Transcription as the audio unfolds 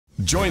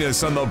Join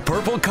us on the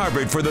purple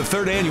carpet for the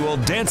 3rd annual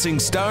Dancing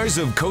Stars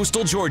of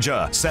Coastal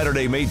Georgia,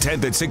 Saturday, May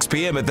 10th at 6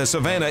 p.m. at the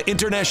Savannah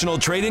International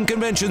Trade and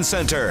Convention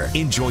Center.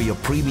 Enjoy a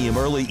premium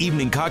early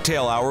evening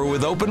cocktail hour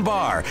with open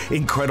bar,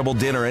 incredible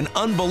dinner, and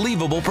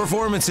unbelievable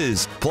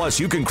performances. Plus,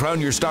 you can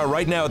crown your star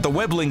right now at the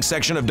web link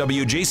section of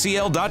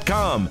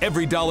WJCL.com.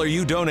 Every dollar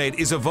you donate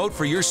is a vote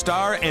for your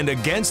star and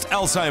against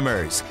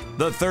Alzheimer's.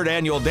 The 3rd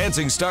annual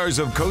Dancing Stars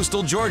of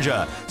Coastal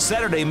Georgia,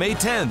 Saturday, May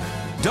 10th.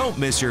 Don't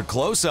miss your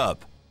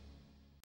close-up.